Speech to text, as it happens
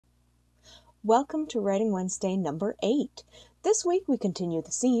Welcome to Writing Wednesday number 8. This week we continue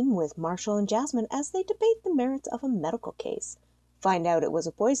the scene with Marshall and Jasmine as they debate the merits of a medical case. Find out it was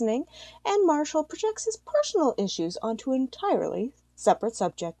a poisoning, and Marshall projects his personal issues onto an entirely separate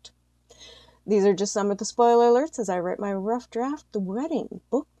subject. These are just some of the spoiler alerts as I write my rough draft, The Wedding,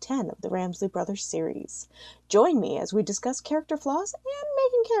 Book 10 of the Ramesly Brothers series. Join me as we discuss character flaws and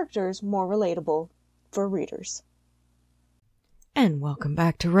making characters more relatable for readers. And welcome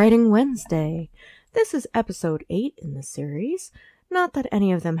back to Writing Wednesday. This is episode 8 in the series. Not that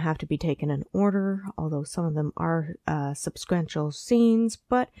any of them have to be taken in order, although some of them are subsequential scenes,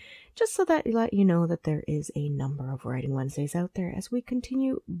 but just so that let you know that there is a number of Writing Wednesdays out there as we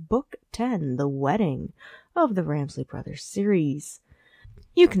continue Book 10, The Wedding of the Ramesly Brothers series.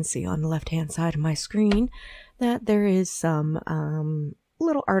 You can see on the left-hand side of my screen that there is some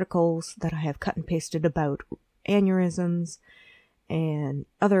little articles that I have cut and pasted about aneurysms and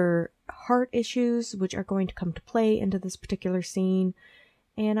other heart issues which are going to come to play into this particular scene,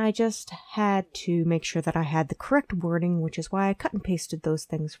 and I just had to make sure that I had the correct wording, which is why I cut and pasted those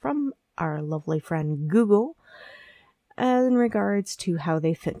things from our lovely friend Google. In regards to how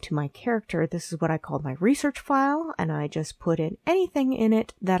they fit to my character, this is what I call my research file, and I just put in anything in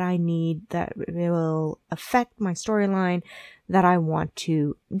it that I need that will affect my storyline that I want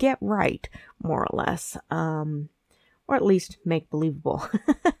to get right, more or less. Or at least make believable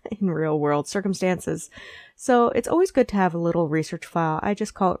in real world circumstances. So it's always good to have a little research file. I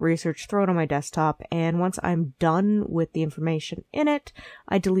just call it research, throw it on my desktop, and once I'm done with the information in it,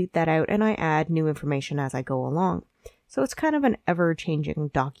 I delete that out and I add new information as I go along. So it's kind of an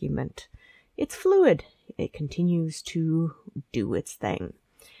ever-changing document. It's fluid. It continues to do its thing.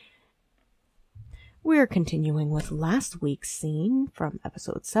 We're continuing with last week's scene from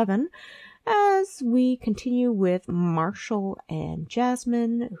episode 7 as we continue with Marshall and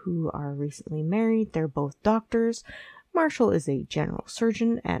Jasmine, who are recently married. They're both doctors. Marshall is a general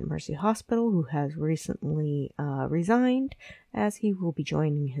surgeon at Mercy Hospital who has recently resigned, as he will be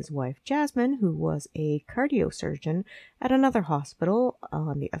joining his wife Jasmine, who was a cardiosurgeon at another hospital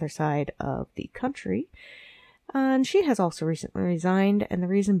on the other side of the country. And she has also recently resigned, and the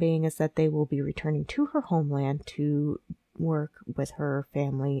reason being is that they will be returning to her homeland to work with her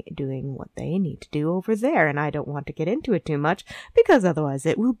family doing what they need to do over there. And I don't want to get into it too much because otherwise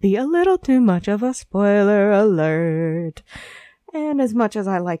it will be a little too much of a spoiler alert. And as much as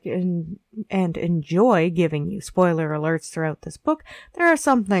I like and enjoy giving you spoiler alerts throughout this book, there are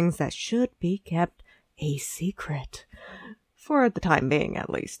some things that should be kept a secret. For the time being, at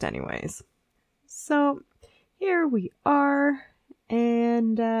least, anyways. So here we are,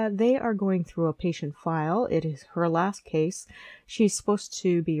 and they are going through a patient file. It is her last case. She's supposed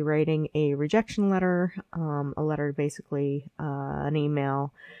to be writing a rejection letter, a letter basically, an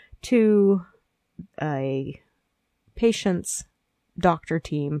email to a patient's doctor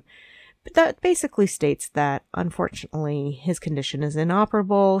team that basically states that, unfortunately, his condition is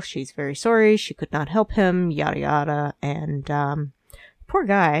inoperable. She's very sorry. She could not help him, yada yada, and poor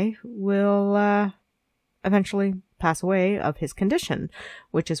guy will eventually pass away of his condition,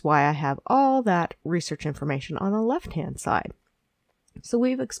 which is why I have all that research information on the left-hand side. So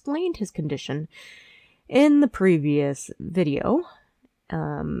we've explained his condition in the previous video.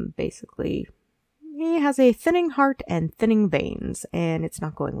 Basically, he has a thinning heart and thinning veins, and it's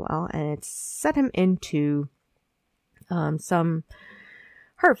not going well, and it's set him into some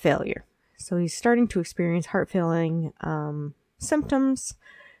heart failure. So he's starting to experience heart failing symptoms.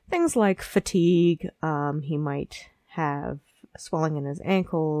 Things like fatigue, he might have swelling in his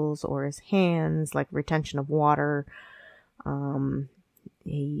ankles or his hands, like retention of water.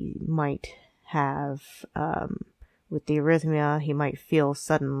 He might have, with the arrhythmia, he might feel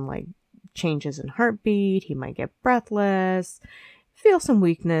sudden, like, changes in heartbeat. He might get breathless, feel some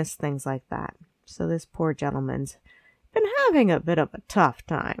weakness, things like that. So this poor gentleman's been having a bit of a tough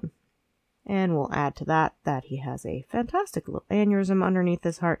time. And we'll add to that he has a fantastic little aneurysm underneath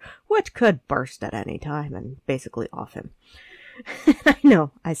his heart, which could burst at any time and basically off him. I know,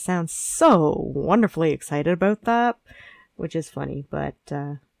 I sound so wonderfully excited about that, which is funny, but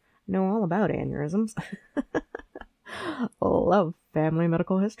I know all about aneurysms. Love family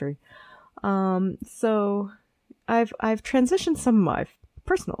medical history. So I've transitioned some of my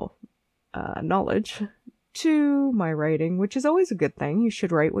personal knowledge to my writing, which is always a good thing. You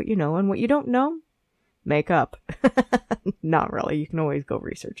should write what you know, and what you don't know, make up. Not really. You can always go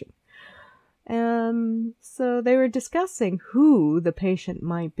researching. So they were discussing who the patient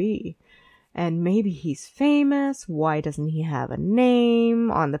might be. And maybe he's famous. Why doesn't he have a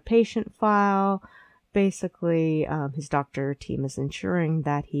name on the patient file? Basically, his doctor team is ensuring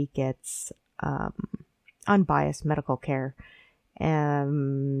that he gets unbiased medical care,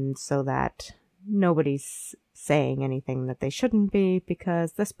 so that nobody's saying anything that they shouldn't be,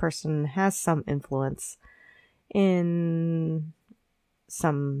 because this person has some influence in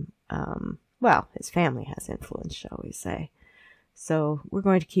some, his family has influence, shall we say. So we're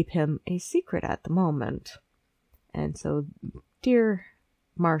going to keep him a secret at the moment. And so dear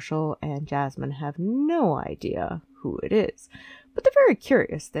Marshall and Jasmine have no idea who it is. But they're very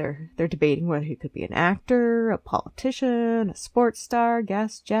curious. They're debating whether he could be an actor, a politician, a sports star.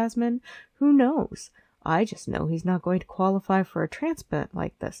 Guess Jasmine. Who knows? I just know he's not going to qualify for a transplant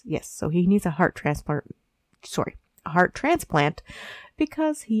like this. Yes, so he needs a heart transplant. A heart transplant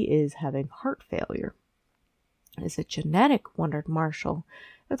because he is having heart failure. Is it genetic? Wondered Marshall.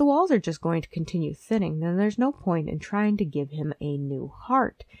 If the walls are just going to continue thinning, then there's no point in trying to give him a new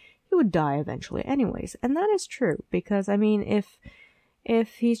heart. He would die eventually anyways. And that is true, because, I mean,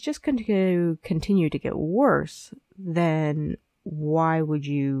 if he's just going to continue to get worse, then why would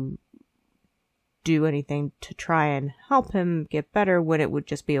you do anything to try and help him get better when it would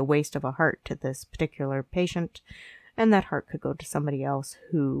just be a waste of a heart to this particular patient, and that heart could go to somebody else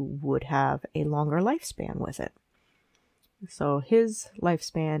who would have a longer lifespan with it. So his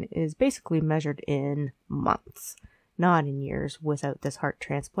lifespan is basically measured in months, not in years, without this heart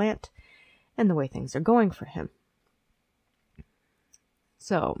transplant and the way things are going for him.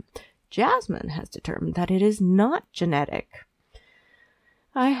 So Jasmine has determined that it is not genetic.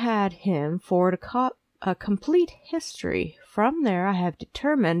 I had him forward a complete history. From there, I have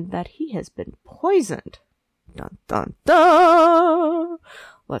determined that he has been poisoned. Dun, dun, dun!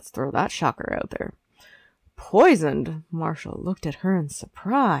 Let's throw that shocker out there. Poisoned? Marshall looked at her in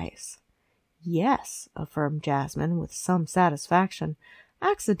surprise. Yes, affirmed Jasmine with some satisfaction.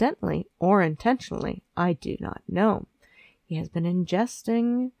 Accidentally or intentionally, I do not know. He has been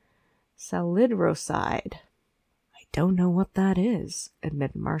ingesting salidroside. I don't know what that is,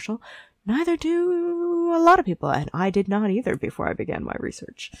 admitted Marshall. Neither do a lot of people, and I did not either before I began my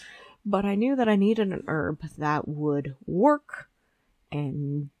research. But I knew that I needed an herb that would work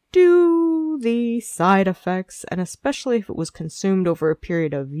and do the side effects, and especially if it was consumed over a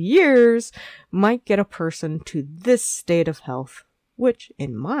period of years, might get a person to this state of health, which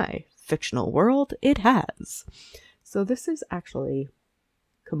in my fictional world it has. So this is actually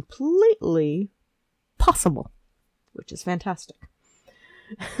completely possible, which is fantastic.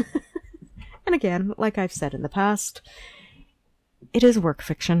 And again, like I've said in the past, it is work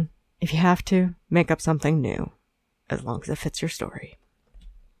fiction. If you have to, make up something new, as long as it fits your story.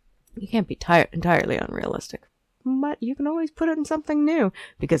 You can't be entirely unrealistic, but you can always put it in something new,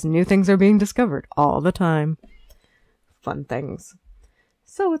 because new things are being discovered all the time. Fun things.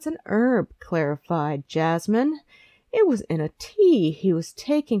 So it's an herb, clarified Jasmine. It was in a tea he was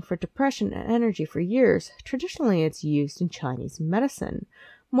taking for depression and energy for years. Traditionally, it's used in Chinese medicine.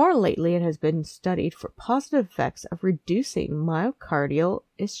 More lately, it has been studied for positive effects of reducing myocardial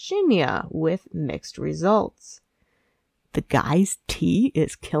ischemia with mixed results. The guy's tea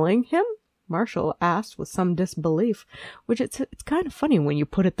is killing him? Marshall asked with some disbelief, which it's kind of funny when you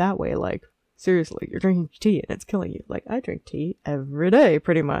put it that way, like, seriously, you're drinking tea and it's killing you. Like, I drink tea every day,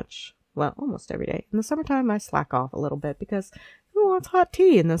 pretty much. Well, almost every day. In the summertime, I slack off a little bit, because who wants hot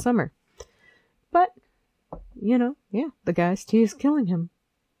tea in the summer? But, the guy's tea is killing him.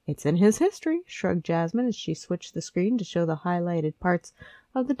 It's in his history, shrugged Jasmine as she switched the screen to show the highlighted parts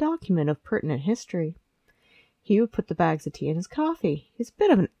of the document of pertinent history. He would put the bags of tea in his coffee. He's a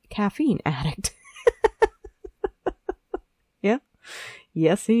bit of a caffeine addict. Yeah?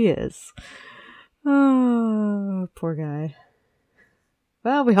 Yes, he is. Oh, poor guy.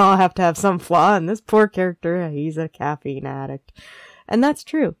 Well, we all have to have some flaw, and this poor character, he's a caffeine addict. And that's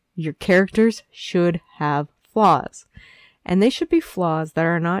true. Your characters should have flaws. And they should be flaws that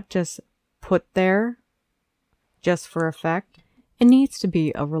are not just put there just for effect. It needs to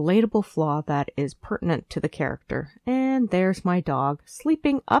be a relatable flaw that is pertinent to the character. And there's my dog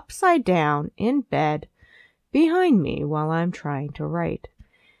sleeping upside down in bed behind me while I'm trying to write.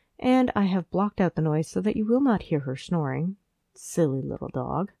 And I have blocked out the noise so that you will not hear her snoring. Silly little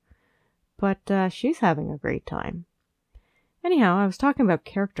dog. But she's having a great time. Anyhow, I was talking about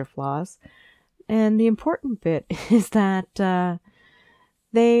character flaws. And the important bit is that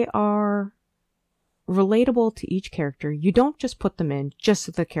they are relatable to each character. You don't just put them in just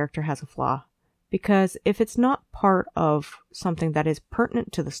so the character has a flaw. Because if it's not part of something that is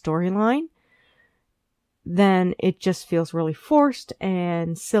pertinent to the storyline, then it just feels really forced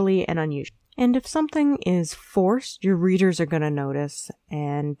and silly and unusual. And if something is forced, your readers are going to notice,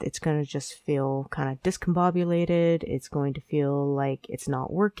 and it's going to just feel kind of discombobulated. It's going to feel like it's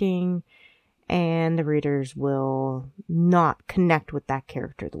not working. and the readers will not connect with that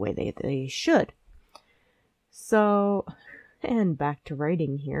character the way they should. So, and back to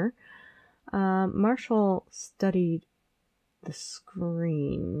writing here. Marshall studied the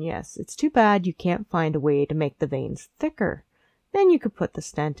screen. Yes, it's too bad you can't find a way to make the veins thicker. Then you could put the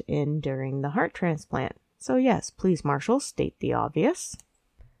stent in during the heart transplant. So yes, please, Marshall, state the obvious.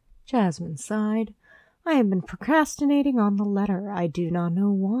 Jasmine sighed. I have been procrastinating on the letter. I do not know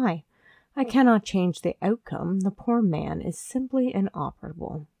why. I cannot change the outcome. The poor man is simply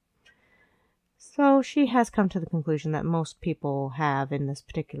inoperable. So she has come to the conclusion that most people have in this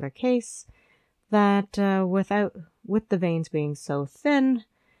particular case, that with the veins being so thin,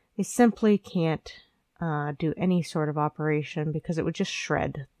 they simply can't do any sort of operation because it would just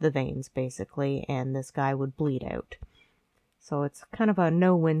shred the veins, basically, and this guy would bleed out. So it's kind of a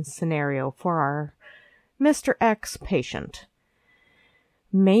no-win scenario for our Mr. X patient.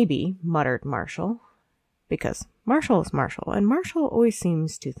 Maybe, muttered Marshall, because Marshall is Marshall, and Marshall always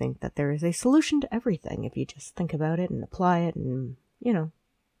seems to think that there is a solution to everything if you just think about it and apply it, and,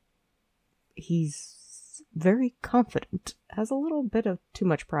 he's very confident, has a little bit of too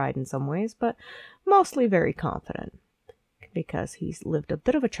much pride in some ways, but mostly very confident, because he's lived a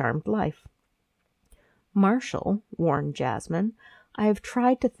bit of a charmed life. Marshall, warned Jasmine, I have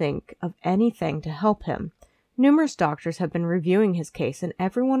tried to think of anything to help him. Numerous doctors have been reviewing his case, and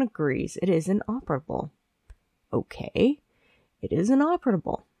everyone agrees it is inoperable. Okay, it is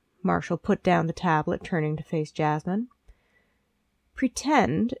inoperable. Marshall put down the tablet, turning to face Jasmine.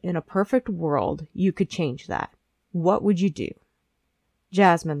 Pretend, in a perfect world, you could change that. What would you do?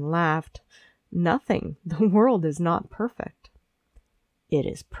 Jasmine laughed. Nothing. The world is not perfect. It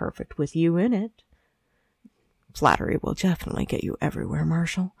is perfect with you in it. Flattery will definitely get you everywhere,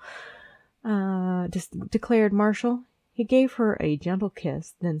 Marshall. Declared Marshall. He gave her a gentle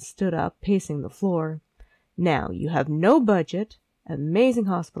kiss, then stood up, pacing the floor. Now, you have no budget, amazing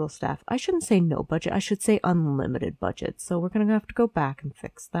hospital staff. I shouldn't say no budget, I should say unlimited budget, so we're going to have to go back and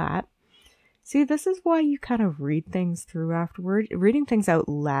fix that. See, this is why you kind of read things through afterward. Reading things out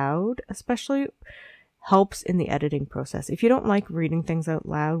loud, especially, helps in the editing process. If you don't like reading things out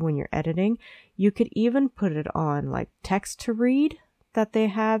loud when you're editing, you could even put it on like text to read that they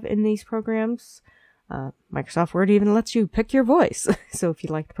have in these programs. Microsoft Word even lets you pick your voice. So if you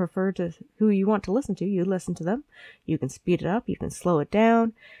like to prefer to who you want to listen to, you listen to them. You can speed it up, you can slow it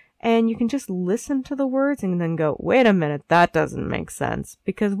down, and you can just listen to the words and then go, wait a minute, that doesn't make sense.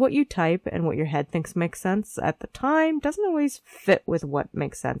 Because what you type and what your head thinks makes sense at the time doesn't always fit with what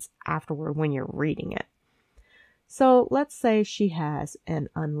makes sense afterward when you're reading it. So let's say she has an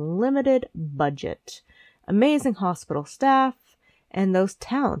unlimited budget, amazing hospital staff, and those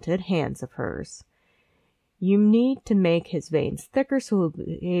talented hands of hers. You need to make his veins thicker so he'll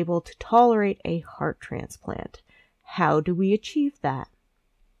be able to tolerate a heart transplant. How do we achieve that?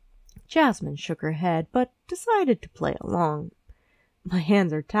 Jasmine shook her head, but decided to play along. My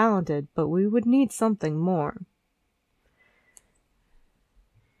hands are talented, but we would need something more.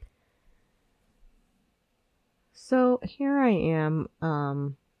 So here I am,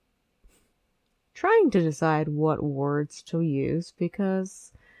 trying to decide what words to use,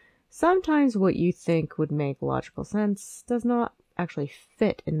 because sometimes what you think would make logical sense does not actually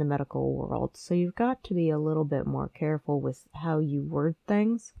fit in the medical world, so you've got to be a little bit more careful with how you word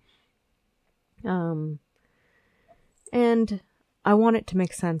things. And I want it to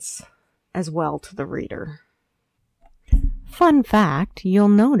make sense as well to the reader. Fun fact, you'll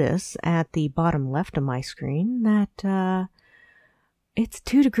notice at the bottom left of my screen that it's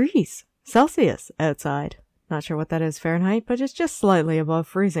 2 degrees Celsius outside. Not sure what that is Fahrenheit, but it's just slightly above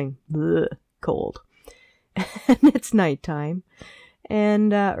freezing. Blech, cold. And it's nighttime.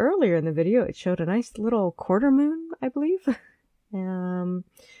 And earlier in the video, it showed a nice little quarter moon, I believe.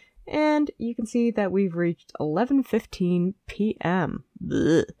 And you can see that we've reached 11:15 p.m.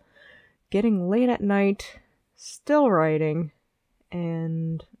 Blech. Getting late at night, still writing,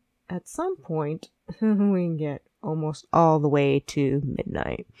 and at some point, we can get almost all the way to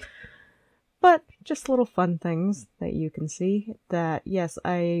midnight. But just little fun things that you can see that, yes,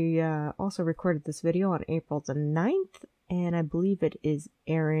 I also recorded this video on April the 9th, and I believe it is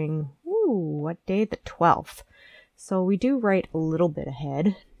airing, what day? The 12th. So we do write a little bit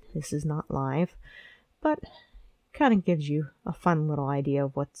ahead. This is not live, but kind of gives you a fun little idea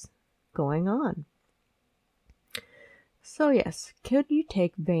of what's going on. So yes, could you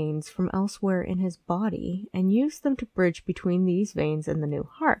take veins from elsewhere in his body and use them to bridge between these veins and the new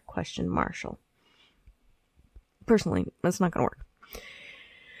heart? Questioned Marshall. Personally, that's not going to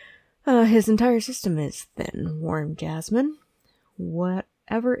work. His entire system is thin, warned Jasmine. What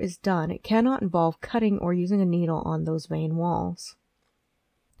whatever is done, it cannot involve cutting or using a needle on those vein walls.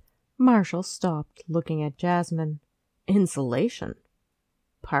 Marshall stopped, looking at Jasmine. Insulation?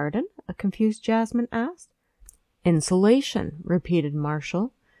 Pardon? A confused Jasmine asked. Insulation, repeated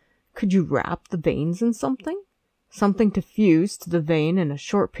Marshall. Could you wrap the veins in something? Something to fuse to the vein in a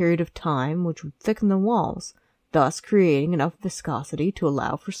short period of time, which would thicken the walls, thus creating enough viscosity to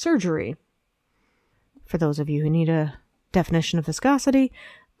allow for surgery. For those of you who need a definition of viscosity,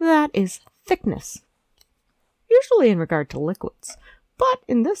 that is thickness. Usually in regard to liquids, but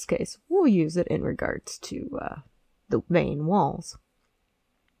in this case, we'll use it in regards to the vein walls.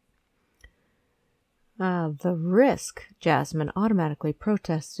 The risk, Jasmine automatically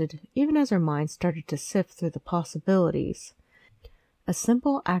protested, even as her mind started to sift through the possibilities. A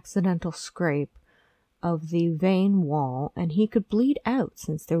simple accidental scrape of the vein wall, and he could bleed out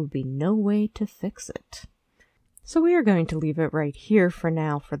since there would be no way to fix it. So we are going to leave it right here for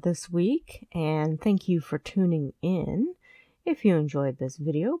now for this week, and thank you for tuning in. If you enjoyed this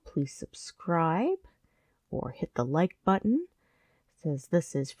video, please subscribe or hit the like button. Says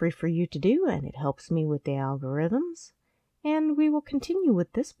this is free for you to do, and it helps me with the algorithms. And we will continue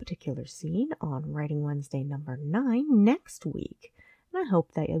with this particular scene on Writing Wednesday number 9 next week. And I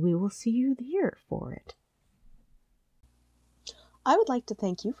hope that we will see you here for it. I would like to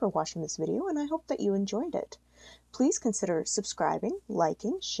thank you for watching this video, and I hope that you enjoyed it. Please consider subscribing,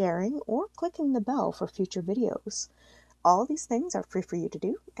 liking, sharing, or clicking the bell for future videos. All these things are free for you to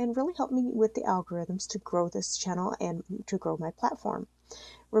do and really help me with the algorithms to grow this channel and to grow my platform.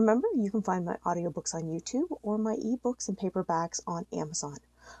 Remember, you can find my audiobooks on YouTube or my ebooks and paperbacks on Amazon.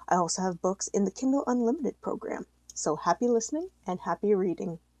 I also have books in the Kindle Unlimited program. So happy listening and happy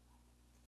reading.